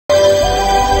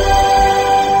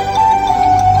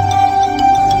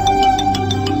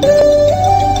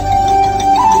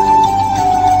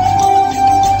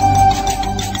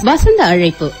வசந்த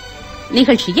அழைப்பு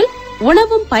நிகழ்ச்சியில்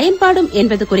உணவும் பயன்பாடும்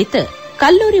என்பது குறித்து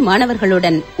கல்லூரி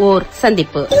மாணவர்களுடன் ஓர்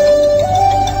சந்திப்பு.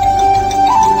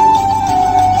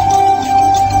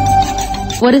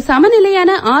 ஒரு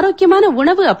சமநிலையான ஆரோக்கியமான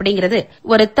உணவு அப்படிங்கிறது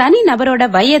ஒரு தனி நபரோட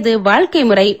வயது, வாழ்க்கை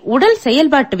முறை, உடல்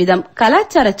செயல்பாட்டு விதம்,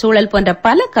 கலாச்சார சூழல் போன்ற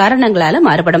பல காரணங்களால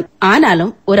மாறுபடும்.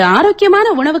 ஆனாலும் ஒரு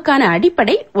ஆரோக்கியமான உணவுக்கான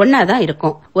அடிப்படை ஒன்னாதான்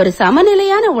இருக்கும். ஒரு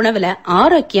சமநிலையான உணவுல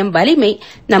ஆரோக்கியம், வலிமை,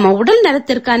 நம்ம உடல்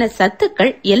நலத்திற்கான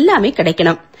சத்துக்கள் எல்லாமே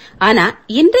கிடைக்கணும். ஆனா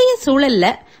இன்றைய சூழல்ல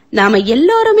நாம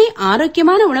எல்லாருமே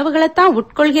ஆரோக்கியமான உணவுகளைத்தான்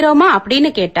உட்கொள்கிறோமா அப்படின்னு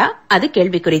கேட்டா அது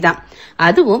கேள்விக்குறிதான்.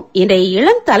 அதுவும் இன்றைய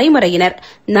இளம் தலைமுறையினர்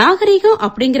நாகரிகம்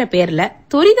அப்படிங்கிற பேர்ல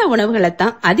துரித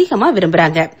உணவுகளைத்தான் அதிகமா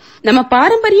விரும்புறாங்க. நம்ம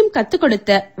பாரம்பரியம் கத்துக்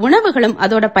கொடுத்த உணவுகளும்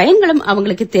அதோட பயன்களும்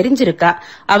அவங்களுக்கு தெரிஞ்சிருக்கா?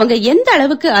 அவங்க எந்த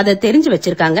அளவுக்கு அதை தெரிஞ்சு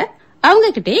வச்சிருக்காங்க?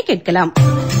 அவங்க கிட்டயே கேட்கலாம்.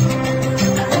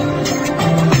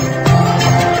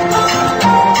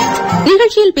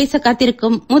 நிகழ்ச்சியில் பேச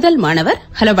காத்திருக்கும் முதல் மாணவர்.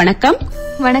 ஹலோ, வணக்கம்.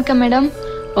 வணக்கம் மேடம்.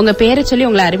 உங்க பேரை சொல்லி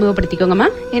உங்களை அறிமுகப்படுத்திக்கோங்கம்மா.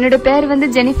 என்னோட பேர்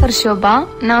ஜெனிஃபர் ஷோபா.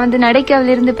 நான்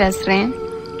நடைக்காவில இருந்து பேசுறேன்.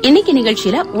 இன்னைக்கு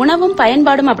நிகழ்ச்சியில உணவும்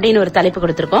பயன்பாடும் அப்படின்னு ஒரு தலைப்பு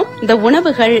கொடுத்திருக்கோம். இந்த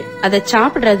உணவுகள், அதை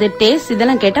சாப்பிடுறது, டேஸ்ட்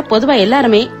இதெல்லாம் கேட்டா பொதுவா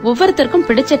எல்லாருமே ஒவ்வொருத்தருக்கும்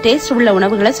பிடிச்ச டேஸ்ட் உள்ள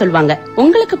உணவுகளை சொல்லுவாங்க.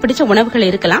 உங்களுக்கு பிடிச்ச உணவுகள்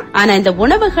இருக்கலாம், ஆனா இந்த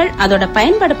உணவுகள் அதோட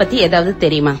பயன்பாடு பத்தி ஏதாவது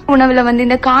தெரியுமா? உணவுல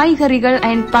இந்த காய்கறிகள்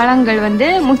அண்ட் பழங்கள்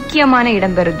முக்கியமான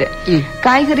இடம் பெறுது.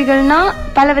 காய்கறிகள்னா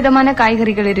பலவிதமான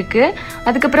காய்கறிகள் இருக்கு,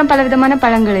 அதுக்கப்புறம் பலவிதமான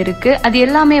பழங்கள் இருக்கு. அது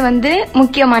எல்லாமே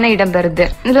முக்கியமான இடம் பெறுது.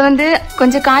 இதுல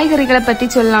கொஞ்சம் காய்கறிகளை பத்தி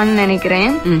சொல்லலாம்னு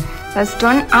நினைக்கிறேன். ஃபர்ஸ்ட்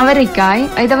ஒன் அவரைக்காய்.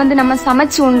 இத நம்ம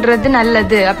சமைச்சு உண்றது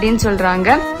நல்லது அப்படின்னு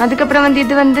சொல்றாங்க. அதுக்கப்புறம்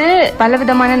இது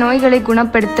பலவிதமான நோய்களை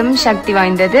குணப்படுத்தும் சக்தி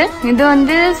வாய்ந்தது.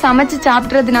 இது சமைச்சு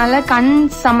சாப்பிடுறதுனால கண்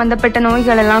சம்பந்தப்பட்ட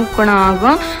நோய்கள் எல்லாம் குணம்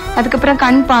ஆகும். அதுக்கப்புறம்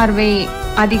கண் பார்வை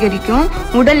அதிகரிக்கும்.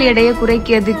 உடல் எடையை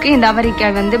குறைக்கிறதுக்கு இந்த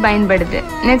அவரைக்காய் பயன்படுது.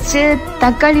 நெக்ஸ்ட்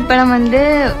தக்காளி பழம்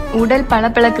உடல்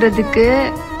பளபளக்கிறதுக்கு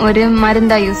ஒரு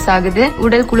மருந்தா யூஸ் ஆகுது.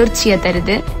 உடல் குளிர்ச்சியை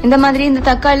தருது. இந்த மாதிரி இந்த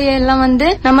தக்காளி எல்லாம்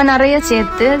நம்ம நிறைய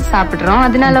சேர்த்து சாப்பிடுறோம்.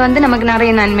 அதனால நமக்கு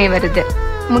நிறைய நன்மை வருது.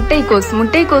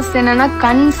 முட்டைக்கோஸ் என்னன்னா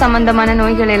கண் சம்பந்தமான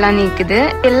நோய்கள் எல்லாம் நீக்குது.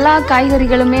 எல்லா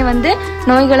காய்கறிகளுமே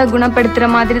நோய்களை குணப்படுத்துற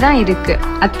மாதிரி தான் இருக்கு.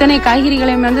 அத்தனை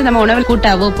காய்கறிகளையும் நம்ம உணவில்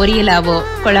கூட்டாவோ, பொரியலாவோ,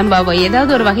 குழம்பாவோ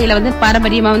ஏதாவது ஒரு வகையில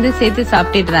பாரம்பரியமா சேர்த்து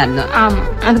சாப்பிட்டுட்டு தான் இருந்தோம். ஆமா.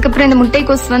 அதுக்கப்புறம் இந்த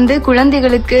முட்டைக்கோஸ்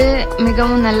குழந்தைகளுக்கு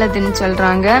மிகவும் நல்லதுன்னு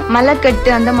சொல்றாங்க. மலக்கட்டு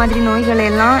அந்த மாதிரி நோய்களை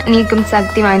எல்லாம் நீக்கும்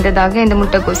சக்தி வாய்ந்ததாக இந்த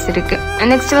முட்டைக்கோஸ் இருக்கு.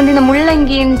 நெக்ஸ்ட் இந்த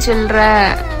முள்ளங்கின்னு சொல்ற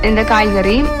இந்த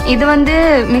காய்கறி, இது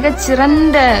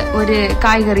மிகச்சிறந்த ஒரு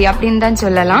காய்கறி அப்படின்னு தான்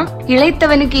சொல்லலாம்.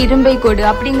 இளைத்தவனுக்கு இரும்பை கொடு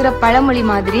அப்படிங்கிற பழமொழி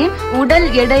மாதிரி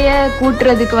உடல் எடைய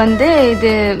கூட்டுறதுக்கு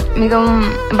இது மிகவும்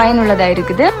பயனுள்ளதா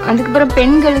இருக்குது. அதுக்கப்புறம்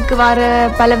பெண்களுக்கு வர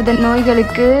பலவித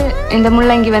நோய்களுக்கு இந்த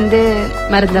முள்ளங்கி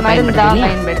மருந்தா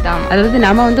பயன்படுத்தாம, அதாவது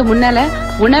நாம முன்னால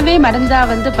உணவே மருந்தா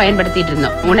பயன்படுத்திட்டு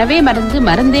இருந்தோம். உணவே மருந்து,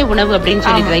 மருந்தே உணவு அப்படின்னு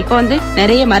சொல்லிட்டு இப்ப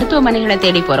நிறைய மருத்துவமனைகளை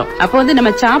தேடி போறோம். அப்போ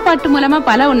நம்ம சாப்பாட்டு மூலமா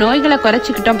பல நோய்களை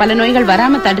குறைச்சிக்கிட்டோம், பல நோய்கள்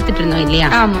வராம தடுத்துட்டு இருந்தோம் இல்லையா?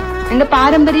 ஆமா. இந்த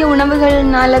பாரம்பரிய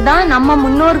உணவுகள்னாலதான் நம்ம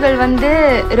முன்னோர்கள்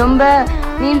ரொம்ப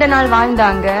நீண்ட நாள்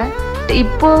வாழ்ந்தாங்க.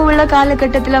 இப்போ உள்ள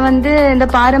காலகட்டத்துல இந்த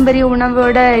பாரம்பரிய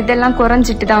உணவோட இதெல்லாம்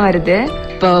குறைஞ்சிட்டு தான் வருது.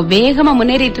 இப்போ வேகமா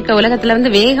முன்னேறிட்டு இருக்க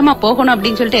உலகத்துல வேகமா போகணும்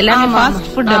அப்படின்னு சொல்லிட்டு எல்லாமே ஃபாஸ்ட்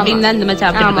ஃபுட் அப்படின்னு தான் நம்ம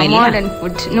சாப்பிட்டு, மாடர்ன்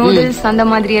ஃபுட், நூடுல்ஸ் அந்த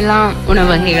மாதிரி எல்லாம் உணவு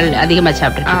வகைகள் அதிகமா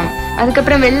சாப்பிட்டு.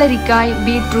 அதுக்கப்புறம் வெள்ளரிக்காய்,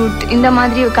 பீட்ரூட் இந்த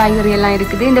மாதிரி காய்கறி எல்லாம்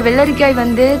இருக்குது. இந்த வெள்ளரிக்காய்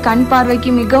கண்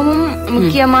பார்வைக்கு மிகவும்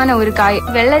முக்கியமான ஒரு காய்.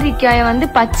 வெள்ளரிக்காய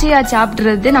பச்சையா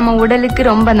சாப்பிடுறது நம்ம உடலுக்கு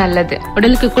ரொம்ப நல்லது.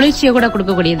 உடலுக்கு குளிர்ச்சியை கூட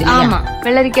கொடுக்கக்கூடியது. ஆமா.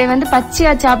 வெள்ளரிக்காய்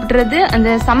பச்சையா சாப்பிடுறது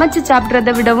அந்த சமைச்சு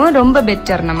சாப்பிடுறதை விடவும் ரொம்ப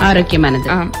பெட்டர், நம்ம ஆரோக்கியமானது.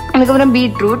 அதுக்கப்புறம்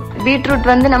பீட்ரூட்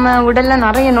நம்ம உடல்ல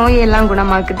நிறைய நோயை எல்லாம்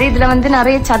குணமாக்குது. இதுல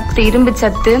நிறைய சத்து, இரும்பு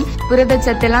சத்து, புரத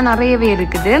சத்து எல்லாம் நிறையவே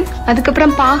இருக்குது.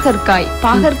 அதுக்கப்புறம் பாகற்காய்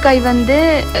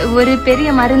ஒரு பெரிய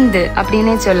மருந்து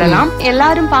அப்படின்னே சொல்லலாம்.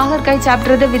 எல்லாரும் பாகற்காய்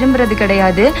சாப்பிடுறத விரும்புறது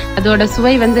கிடையாது. அதோட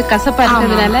சுவை கசப்பா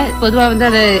இருக்கிறதுனால பொதுவா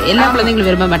அதை எல்லா குழந்தைங்களும்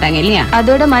விரும்ப மாட்டாங்க இல்லையா?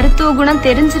 அதோட மருத்துவ குணம்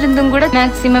தெரிஞ்சிருந்தும் கூட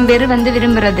மேக்சிமம் பேரு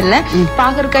விரும்புறது இல்ல.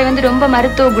 பாகற்காய் ரொம்ப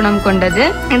மருத்துவ குணம் கொண்டது.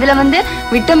 இதுல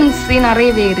விட்டமின் சி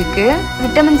நிறையவே இருக்கு.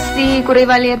 விட்டமின் சி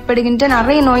குறைவால் ஏற்படுகின்ற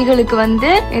நிறைய நோய்களுக்கு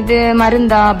இது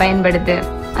மருந்தா பயன்படுது.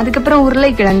 அதுக்கப்புறம்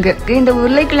உருளைக்கிழங்கு. இந்த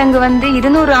உருளைக்கிழங்கு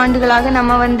 200 ஆண்டுகளாக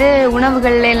நம்ம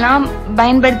உணவுகள்ல எல்லாம்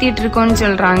பயன்படுத்திட்டு இருக்கோம்னு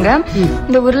சொல்றாங்க.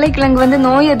 இந்த உருளைக்கிழங்கு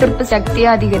நோய் எதிர்ப்பு சக்தியை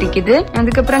அதிகரிக்குது.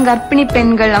 அதுக்கப்புறம் கர்ப்பிணி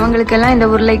பெண்கள் அவங்களுக்கு எல்லாம் இந்த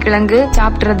உருளைக்கிழங்கு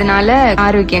சாப்பிடுறதுனால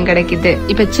ஆரோக்கியம் கிடைக்குது.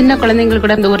 இப்ப சின்ன குழந்தைங்களுக்கு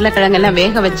கூட இந்த உருளைக்கிழங்கு எல்லாம்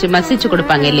வேக வச்சு மசிச்சு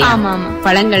கொடுப்பாங்க இல்லையா? ஆமா.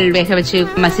 பழங்கள் வேக வச்சு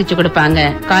மசிச்சு கொடுப்பாங்க.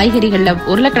 காய்கறிகள்ல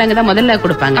உருளைக்கிழங்கு தான் முதல்ல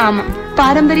கொடுப்பாங்க. ஆமா.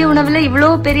 பாரம்பரிய உணவுல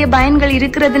இவ்வளவு பெரிய பயன்கள்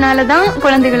இருக்கிறதுனாலதான்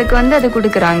குழந்தைகளுக்கு அதை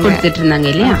கொடுத்துட்டு இருந்தாங்க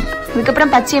இல்லையா?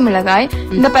 அதுக்கப்புறம் பச்சை மிளகாய்.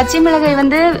 இந்த பச்சை மிளகாய்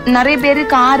வந்து நிறைய பேரு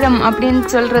காரம் அப்படின்னு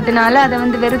சொல்றதுனால அதை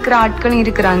வந்து வெறுக்கிற ஆட்களும்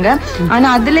இருக்கிறாங்க. ஆனா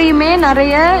அதுலயுமே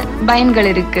நிறைய பயன்கள்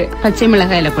இருக்கு பச்சை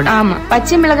மிளகாயில கூட. ஆமா,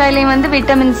 பச்சை மிளகாயிலயும் வந்து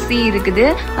விட்டமின் சி இருக்குது.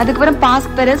 அதுக்கப்புறம்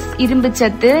பாஸ்பரஸ், இரும்பு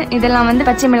சத்து இதெல்லாம் வந்து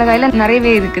பச்சை மிளகாயில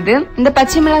நிறையவே இருக்குது. இந்த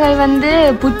பச்சை மிளகாய் வந்து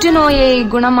புற்றுநோயை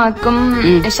குணமாக்கும்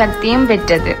சக்தியும்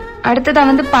பெற்றது. அடுத்ததா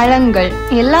வந்து பழங்கள்.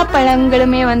 எல்லா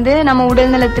பழங்களுமே வந்து நம்ம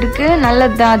உடல் நலத்திற்கு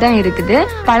நல்லதா தான் இருக்குது.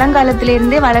 பழங்காலத்தில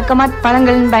இருந்தே வழக்கமா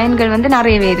பழங்களின் பயன்கள் வந்து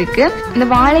நிறையவே இருக்கு. இந்த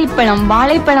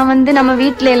வாழைப்பழம் வந்து நம்ம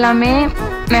வீட்டுல எல்லாமே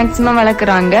மேக்சிமம்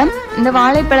வளர்க்குறாங்க. இந்த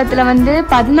வாழைப்பழத்துல வந்து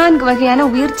 14 வகையான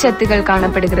உயிர் சத்துக்கள்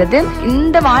காணப்படுகிறது.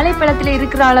 இந்த வாழைப்பழத்துல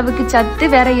இருக்கிற அளவுக்கு சத்து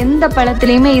வேற எந்த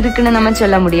பழத்திலயுமே இருக்குன்னு நம்ம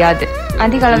சொல்ல முடியாது.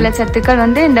 அதிக அளவுல சத்துக்கள்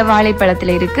வந்து இந்த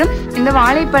வாழைப்பழத்துல இருக்கு. இந்த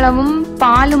வாழைப்பழமும்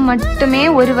பாலும் மட்டுமே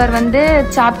ஒருவர் வந்து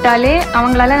சாப்பிட்டாலே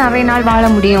அவங்களால நிறைய நாள் வாழ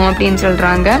முடியும் அப்படின்னு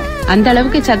சொல்றாங்க. அந்த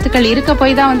அளவுக்கு சத்துக்கள் இருக்க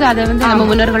போய் தான் வந்து அதை வந்து நம்ம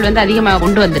முன்னோர்கள் வந்து அதிகமா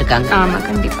கொண்டு வந்திருக்காங்க. ஆமா,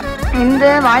 கண்டிப்பா. இந்த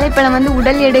வாழைப்பழம் வந்து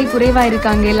உடல் எடை குறைவா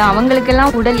இருக்காங்க இல்ல,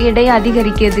 அவங்களுக்கெல்லாம் உடல் எடை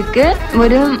அதிகரிக்கிறதுக்கு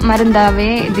ஒரு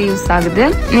மருந்தாவே இது யூஸ் ஆகுது.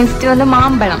 நெக்ஸ்ட் வந்து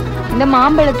மாம்பழம். இந்த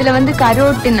மாம்பழத்துல வந்து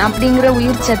கரோட்டின் அப்படிங்கிற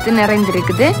உயிர் சத்து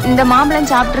நிறைந்திருக்குது. இந்த மாம்பழம்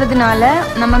சாப்பிட்றதுனால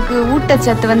நமக்கு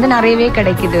ஊட்டச்சத்து வந்து நிறையவே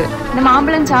கிடைக்குது. இந்த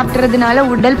மாம்பழம் சாப்பிட்றதுனால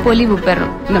உடல் பொலிவு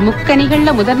பெறும். இந்த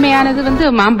முக்கணிகள்ல முதன்மையானது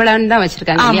வந்து மாம்பழம் தான்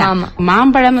வச்சிருக்காங்க.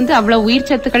 மாம்பழம் வந்து அவ்வளவு உயிர்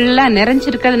சத்துக்கள் எல்லாம்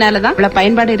நிறைஞ்சிருக்கிறதுனாலதான், அவ்வளவு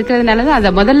பயன்பாடு இருக்கிறதுனாலதான்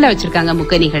அதை முதல்ல வச்சிருக்காங்க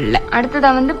முக்கணிகள்ல.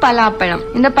 அடுத்ததா வந்து பலாப்பழம்.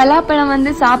 இந்த பலாப்பழம்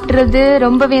வந்து சாப்பிடுறது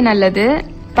ரொம்பவே நல்லது.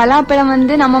 பலாப்பழம்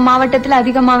வந்து நம்ம மாவட்டத்துல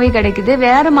அதிகமாவே கிடைக்குது.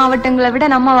 வேற மாவட்டங்களை விட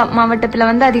நம்ம மாவட்டத்துல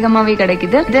வந்து அதிகமாவே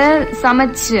கிடைக்குது. இத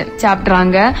சமைச்சு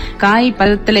சாப்பிடுறாங்க. காய்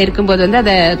பதத்துல இருக்கும்போது வந்து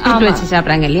அதை கூட்டு வச்சு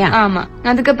சாப்பிடுறாங்க இல்லையா? ஆமா.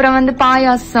 அதுக்கப்புறம் வந்து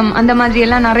பாயாசம் அந்த மாதிரி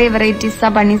எல்லாம் நிறைய வெரைட்டிஸா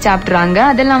பண்ணி சாப்பிடுறாங்க.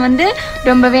 அதெல்லாம் வந்து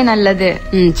ரொம்பவே நல்லது.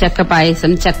 சக்க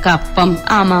பாயசம், சக்க அப்பம்,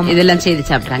 ஆமா, இதெல்லாம் செய்து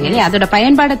சாப்பிடுறாங்க இல்லையா? அதோட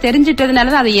பயன்பாடை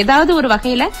தெரிஞ்சிட்டதுனாலதான் அதை ஏதாவது ஒரு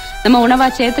வகையில நம்ம உணவா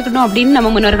சேர்த்துக்கணும் அப்படின்னு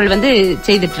நம்ம முன்னோர்கள் வந்து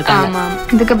செய்துட்டு இருக்காங்க. ஆமா.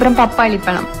 அதுக்கப்புறம் பப்பாளி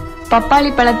பழம். பப்பாளி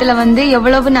பழத்துல வந்து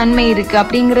எவ்வளவு நன்மை இருக்கு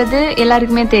அப்படிங்கறது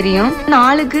எல்லாருக்குமே தெரியும்.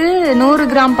 நாளுக்கு 100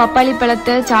 கிராம் பப்பாளி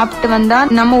பழத்தை சாப்பிட்டு வந்தா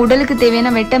நம்ம உடலுக்கு தேவையான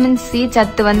விட்டமின் சி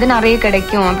சத்து வந்து நிறைய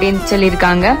கிடைக்கும் அப்படின்னு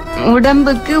சொல்லியிருக்காங்க.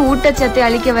 உடம்புக்கு ஊட்டச்சத்து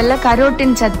அளிக்க வல்ல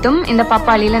கரோட்டின் சத்தும் இந்த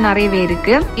பப்பாளியில நிறையவே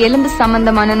இருக்கு. எலும்பு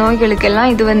சம்பந்தமான நோய்களுக்கு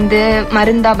எல்லாம் இது வந்து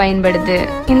மருந்தா பயன்படுது.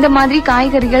 இந்த மாதிரி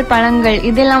காய்கறிகள், பழங்கள்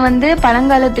இதெல்லாம் வந்து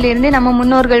பழங்காலத்திலிருந்தே நம்ம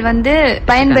முன்னோர்கள் வந்து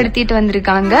பயன்படுத்திட்டு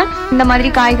வந்திருக்காங்க. இந்த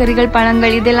மாதிரி காய்கறிகள்,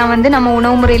 பழங்கள் இதெல்லாம் வந்து நம்ம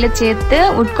உணவு முறையில சேர்த்து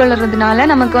உட்கொள்றதுனால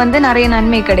நமக்கு வந்து நிறைய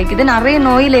நன்மை கிடைக்குது. நிறைய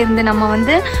நோயில இருந்து நம்ம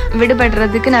வந்து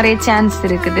விடுபடுறதுக்கு நிறைய சான்ஸ்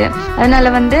இருக்குது. அதனால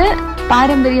வந்து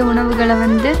பாரம்பரிய உணவுகளை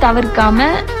வந்து தவிர்க்காம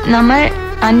நம்ம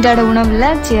அன்றாட உணவுல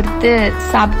சேர்த்து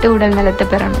சாப்பிட்டு உடல் நலத்தை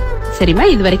பெறணும். சரிமா,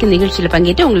 இது வரைக்கும் நிகழ்ச்சியில்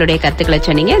பங்கேற்று உங்களுடைய கருத்துக்களை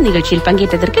சொன்னீங்க. நிகழ்ச்சியில்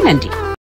பங்கேற்றதற்கு நன்றி.